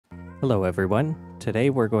Hello everyone. Today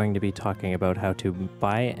we're going to be talking about how to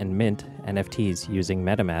buy and mint NFTs using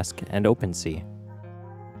MetaMask and OpenSea.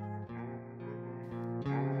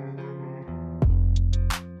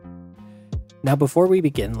 Now before we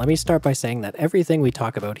begin, let me start by saying that everything we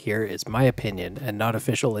talk about here is my opinion and not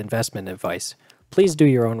official investment advice. Please do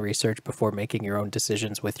your own research before making your own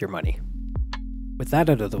decisions with your money. With that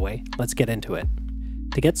out of the way, let's get into it.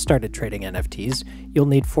 To get started trading NFTs, you'll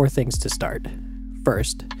need 4 things to start.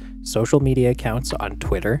 First, social media accounts on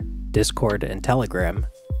Twitter, Discord, and Telegram.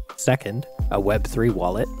 Second, a Web3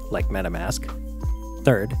 wallet like MetaMask.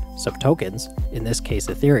 Third, some tokens, in this case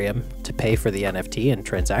Ethereum, to pay for the NFT and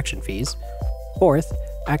transaction fees. Fourth,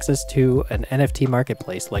 access to an NFT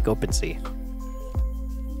marketplace like OpenSea.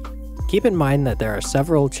 Keep in mind that there are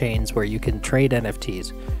several chains where you can trade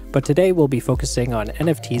NFTs, but today we'll be focusing on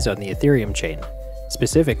NFTs on the Ethereum chain,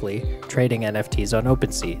 specifically trading NFTs on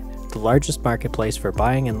OpenSea, the largest marketplace for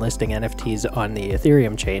buying and listing NFTs on the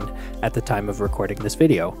Ethereum chain at the time of recording this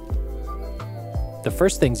video. The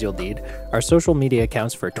first things you'll need are social media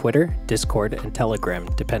accounts for Twitter, Discord, and Telegram,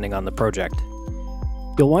 depending on the project.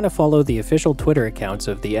 You'll want to follow the official Twitter accounts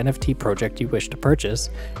of the NFT project you wish to purchase,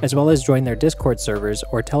 as well as join their Discord servers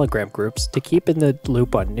or Telegram groups to keep in the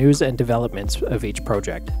loop on news and developments of each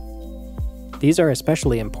project. These are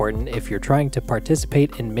especially important if you're trying to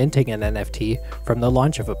participate in minting an NFT from the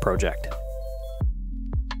launch of a project.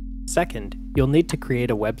 Second, you'll need to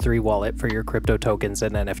create a Web3 wallet for your crypto tokens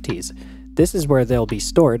and NFTs. This is where they'll be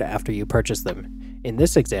stored after you purchase them. In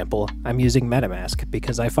this example, I'm using MetaMask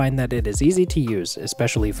because I find that it is easy to use,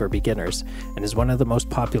 especially for beginners, and is one of the most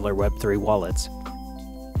popular Web3 wallets.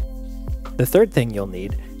 The third thing you'll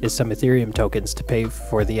need is some Ethereum tokens to pay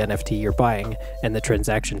for the NFT you're buying and the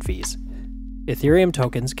transaction fees. Ethereum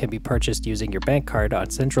tokens can be purchased using your bank card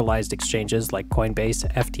on centralized exchanges like Coinbase,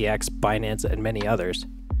 FTX, Binance, and many others.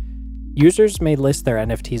 Users may list their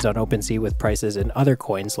NFTs on OpenSea with prices in other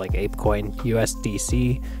coins like ApeCoin,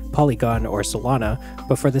 USDC, Polygon, or Solana,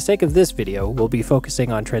 but for the sake of this video, we'll be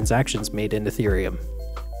focusing on transactions made in Ethereum.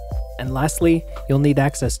 And lastly, you'll need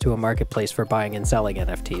access to a marketplace for buying and selling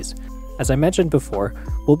NFTs. As I mentioned before,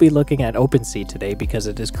 we'll be looking at OpenSea today because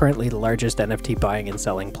it is currently the largest NFT buying and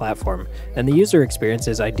selling platform, and the user experience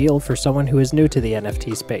is ideal for someone who is new to the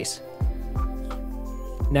NFT space.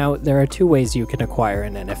 Now, there are 2 ways you can acquire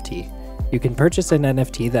an NFT. You can purchase an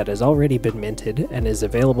NFT that has already been minted and is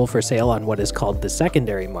available for sale on what is called the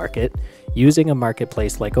secondary market, using a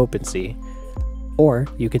marketplace like OpenSea. Or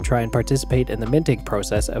you can try and participate in the minting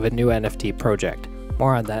process of a new NFT project.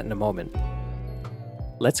 More on that in a moment.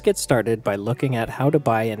 Let's get started by looking at how to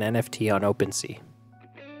buy an NFT on OpenSea.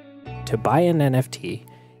 To buy an NFT,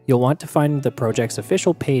 you'll want to find the project's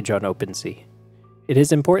official page on OpenSea. It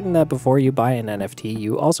is important that before you buy an NFT,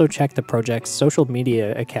 you also check the project's social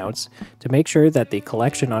media accounts to make sure that the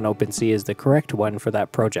collection on OpenSea is the correct one for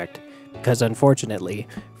that project, because unfortunately,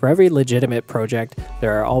 for every legitimate project,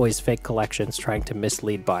 there are always fake collections trying to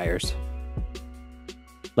mislead buyers.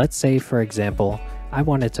 Let's say, for example, I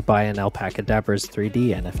wanted to buy an Alpacadabra's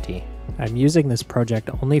 3D NFT. I'm using this project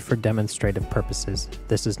only for demonstrative purposes.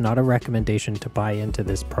 This is not a recommendation to buy into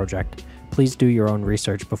this project. Please do your own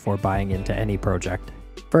research before buying into any project.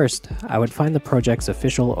 First, I would find the project's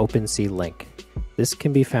official OpenSea link. This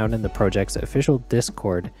can be found in the project's official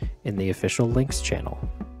Discord in the official links channel.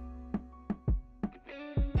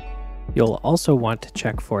 You'll also want to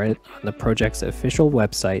check for it on the project's official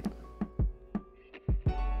website.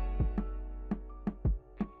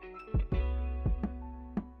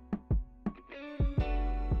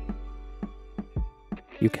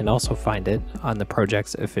 You can also find it on the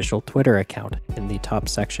project's official Twitter account in the top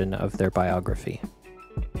section of their biography.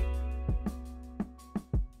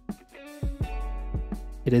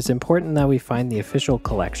 It is important that we find the official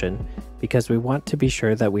collection because we want to be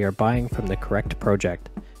sure that we are buying from the correct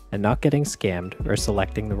project and not getting scammed or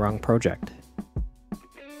selecting the wrong project.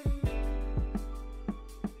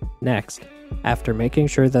 Next, after making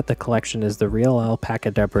sure that the collection is the real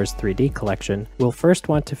Alpacadabra's 3D collection, we'll first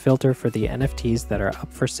want to filter for the NFTs that are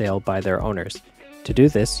up for sale by their owners. To do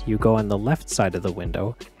this, you go on the left side of the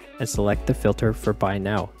window and select the filter for Buy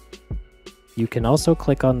Now. You can also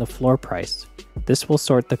click on the floor price. This will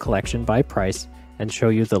sort the collection by price and show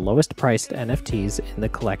you the lowest priced NFTs in the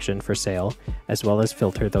collection for sale, as well as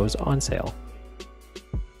filter those on sale.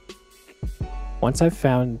 Once I've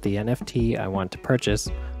found the NFT I want to purchase,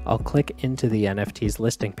 I'll click into the NFT's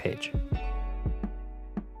listing page.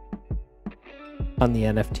 On the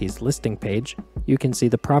NFT's listing page, you can see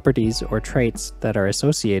the properties or traits that are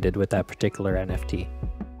associated with that particular NFT.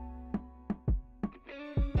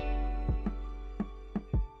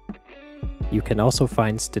 You can also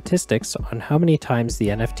find statistics on how many times the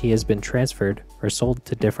NFT has been transferred or sold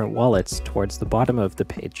to different wallets towards the bottom of the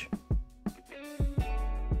page.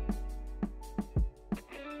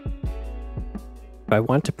 If I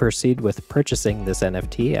want to proceed with purchasing this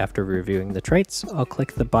NFT after reviewing the traits, I'll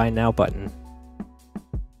click the Buy Now button.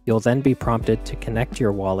 You'll then be prompted to connect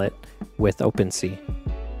your wallet with OpenSea.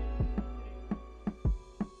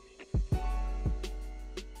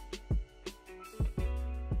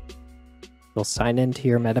 You'll sign into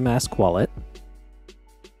your MetaMask wallet,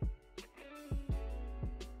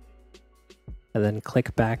 and then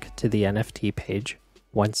click back to the NFT page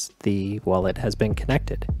once the wallet has been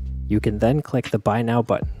connected. You can then click the Buy Now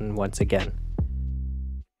button once again.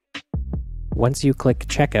 Once you click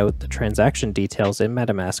Checkout, the transaction details in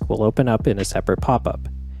MetaMask will open up in a separate pop-up.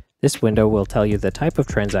 This window will tell you the type of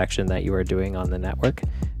transaction that you are doing on the network,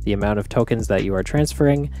 the amount of tokens that you are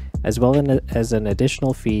transferring, as well as an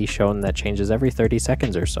additional fee shown that changes every 30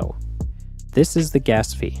 seconds or so. This is the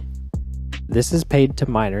gas fee. This is paid to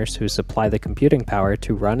miners who supply the computing power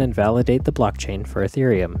to run and validate the blockchain for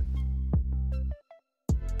Ethereum.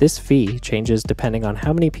 This fee changes depending on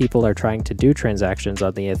how many people are trying to do transactions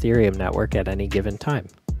on the Ethereum network at any given time.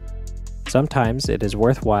 Sometimes it is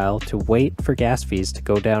worthwhile to wait for gas fees to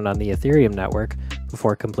go down on the Ethereum network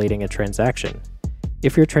before completing a transaction.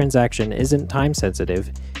 If your transaction isn't time sensitive,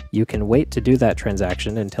 you can wait to do that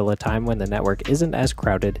transaction until a time when the network isn't as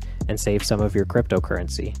crowded and save some of your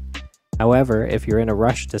cryptocurrency. However, if you're in a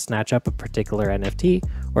rush to snatch up a particular NFT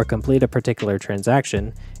or complete a particular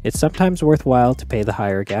transaction, it's sometimes worthwhile to pay the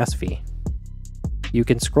higher gas fee. You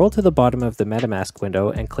can scroll to the bottom of the MetaMask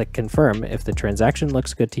window and click Confirm if the transaction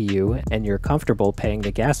looks good to you and you're comfortable paying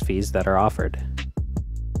the gas fees that are offered.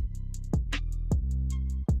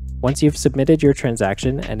 Once you've submitted your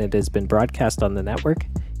transaction and it has been broadcast on the network,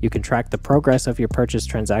 you can track the progress of your purchase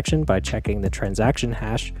transaction by checking the transaction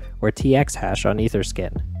hash or TX hash on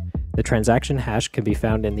Etherscan. The transaction hash can be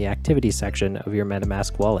found in the activity section of your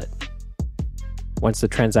MetaMask wallet. Once the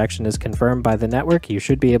transaction is confirmed by the network, you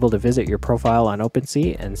should be able to visit your profile on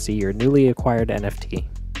OpenSea and see your newly acquired NFT.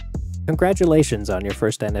 Congratulations on your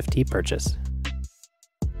first NFT purchase.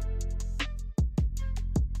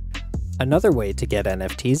 Another way to get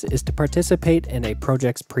NFTs is to participate in a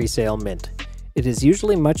project's pre-sale mint. It is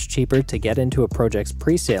usually much cheaper to get into a project's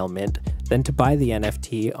pre-sale mint than to buy the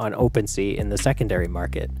NFT on OpenSea in the secondary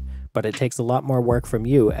market, but it takes a lot more work from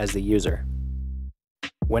you as the user.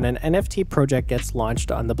 When an NFT project gets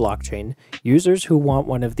launched on the blockchain, users who want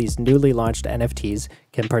one of these newly launched NFTs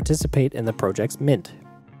can participate in the project's mint.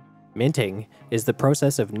 Minting is the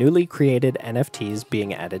process of newly created NFTs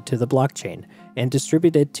being added to the blockchain and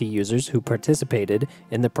distributed to users who participated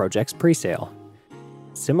in the project's presale.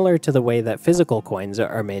 Similar to the way that physical coins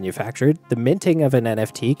are manufactured, the minting of an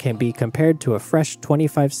NFT can be compared to a fresh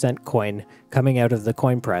 25-cent coin coming out of the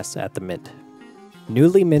coin press at the mint.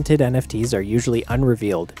 Newly minted NFTs are usually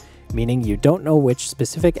unrevealed, meaning you don't know which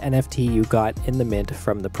specific NFT you got in the mint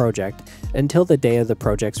from the project until the day of the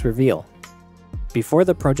project's reveal. Before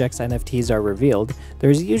the project's NFTs are revealed,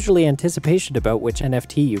 there's usually anticipation about which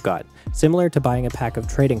NFT you got, similar to buying a pack of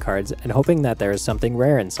trading cards and hoping that there is something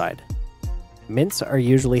rare inside. Mints are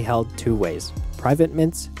usually held two ways: private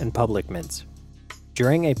mints and public mints.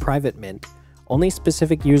 During a private mint, only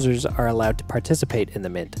specific users are allowed to participate in the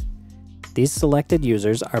mint. These selected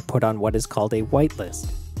users are put on what is called a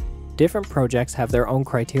whitelist. Different projects have their own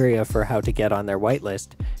criteria for how to get on their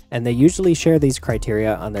whitelist, and they usually share these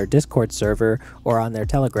criteria on their Discord server or on their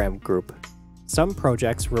Telegram group. Some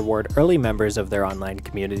projects reward early members of their online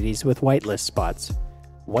communities with whitelist spots.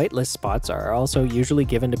 Whitelist spots are also usually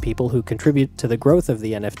given to people who contribute to the growth of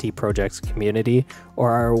the NFT project's community or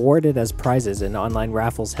are awarded as prizes in online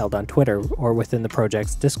raffles held on Twitter or within the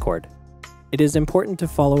project's Discord. It is important to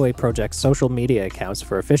follow a project's social media accounts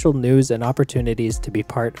for official news and opportunities to be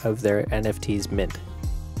part of their NFT's mint.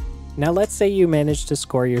 Now let's say you manage to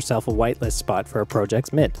score yourself a whitelist spot for a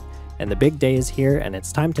project's mint, and the big day is here and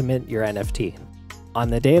it's time to mint your NFT. On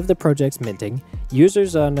the day of the project's minting,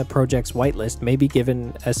 users on a project's whitelist may be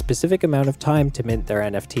given a specific amount of time to mint their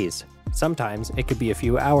NFTs. Sometimes it could be a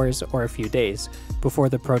few hours or a few days before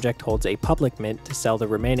the project holds a public mint to sell the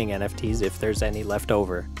remaining NFTs if there's any left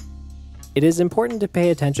over. It is important to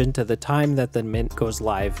pay attention to the time that the mint goes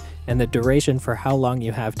live and the duration for how long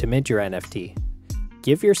you have to mint your NFT.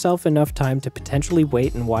 Give yourself enough time to potentially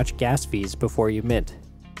wait and watch gas fees before you mint.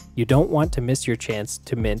 You don't want to miss your chance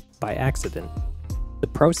to mint by accident. The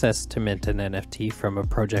process to mint an NFT from a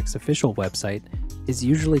project's official website is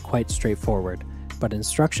usually quite straightforward, but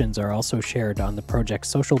instructions are also shared on the project's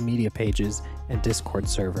social media pages and Discord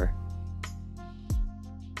server.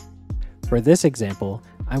 For this example,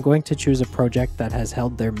 I'm going to choose a project that has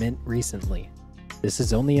held their mint recently. This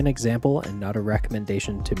is only an example and not a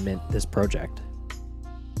recommendation to mint this project.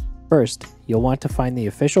 First, you'll want to find the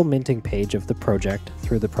official minting page of the project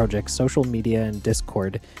through the project's social media and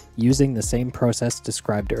Discord using the same process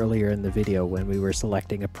described earlier in the video when we were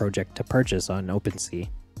selecting a project to purchase on OpenSea.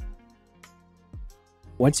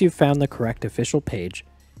 Once you've found the correct official page,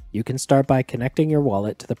 you can start by connecting your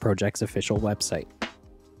wallet to the project's official website.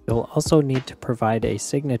 You'll also need to provide a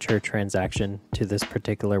signature transaction to this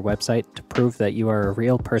particular website to prove that you are a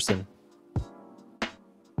real person.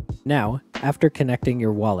 Now, after connecting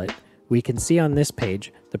your wallet, we can see on this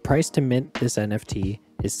page the price to mint this NFT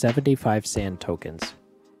is 75 sand tokens.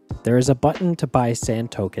 There is a button to buy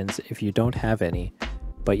sand tokens if you don't have any,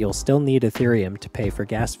 but you'll still need Ethereum to pay for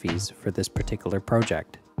gas fees for this particular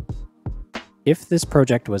project. If this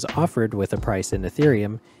project was offered with a price in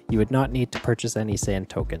Ethereum, you would not need to purchase any sand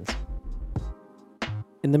tokens.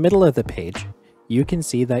 In the middle of the page, you can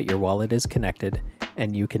see that your wallet is connected,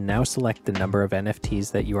 and you can now select the number of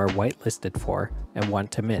NFTs that you are whitelisted for and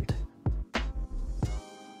want to mint.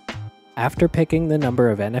 After picking the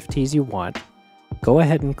number of NFTs you want, go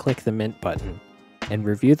ahead and click the mint button and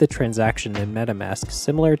review the transaction in MetaMask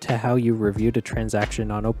similar to how you reviewed a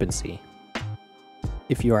transaction on OpenSea.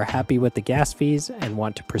 If you are happy with the gas fees and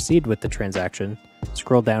want to proceed with the transaction,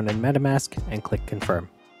 scroll down in MetaMask and click Confirm.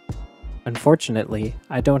 Unfortunately,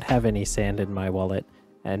 I don't have any sand in my wallet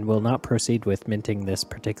and will not proceed with minting this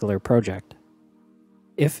particular project.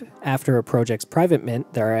 If, after a project's private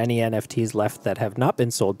mint, there are any NFTs left that have not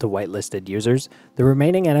been sold to whitelisted users, the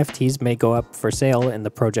remaining NFTs may go up for sale in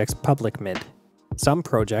the project's public mint. Some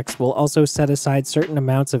projects will also set aside certain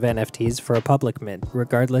amounts of NFTs for a public mint,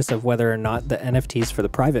 regardless of whether or not the NFTs for the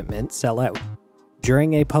private mint sell out.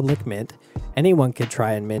 During a public mint, anyone could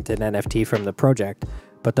try and mint an NFT from the project,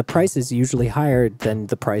 but the price is usually higher than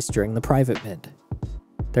the price during the private mint.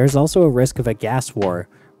 There's also a risk of a gas war,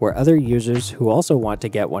 where other users who also want to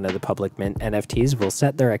get one of the public mint NFTs will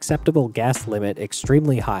set their acceptable gas limit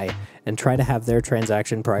extremely high and try to have their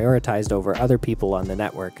transaction prioritized over other people on the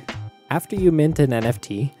network. After you mint an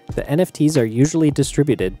NFT, the NFTs are usually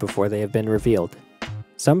distributed before they have been revealed.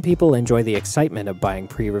 Some people enjoy the excitement of buying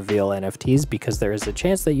pre-reveal NFTs because there is a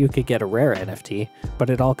chance that you could get a rare NFT, but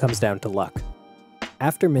it all comes down to luck.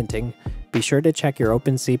 After minting, be sure to check your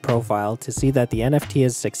OpenSea profile to see that the NFT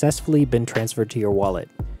has successfully been transferred to your wallet.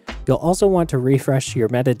 You'll also want to refresh your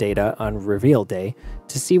metadata on reveal day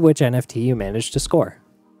to see which NFT you managed to score.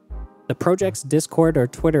 The project's Discord or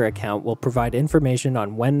Twitter account will provide information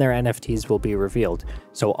on when their NFTs will be revealed,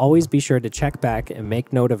 so always be sure to check back and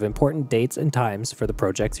make note of important dates and times for the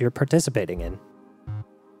projects you're participating in.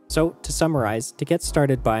 So, to summarize, to get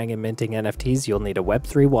started buying and minting NFTs, you'll need a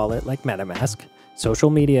Web3 wallet like MetaMask, social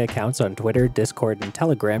media accounts on Twitter, Discord, and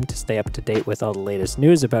Telegram to stay up to date with all the latest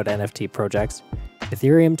news about NFT projects,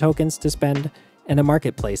 Ethereum tokens to spend, and a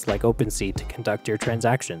marketplace like OpenSea to conduct your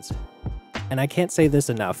transactions. And I can't say this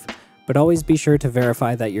enough, but always be sure to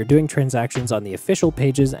verify that you're doing transactions on the official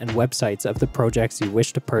pages and websites of the projects you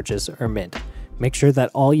wish to purchase or mint. Make sure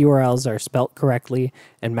that all URLs are spelt correctly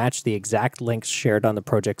and match the exact links shared on the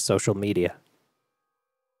project's social media.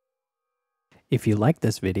 If you liked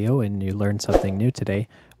this video and you learned something new today,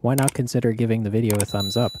 why not consider giving the video a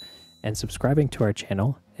thumbs up and subscribing to our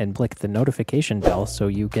channel and click the notification bell so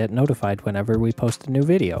you get notified whenever we post a new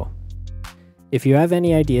video. If you have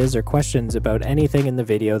any ideas or questions about anything in the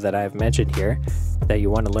video that I've mentioned here that you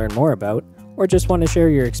want to learn more about, or just want to share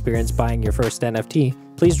your experience buying your first NFT,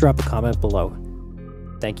 please drop a comment below.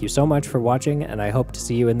 Thank you so much for watching, and I hope to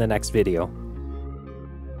see you in the next video.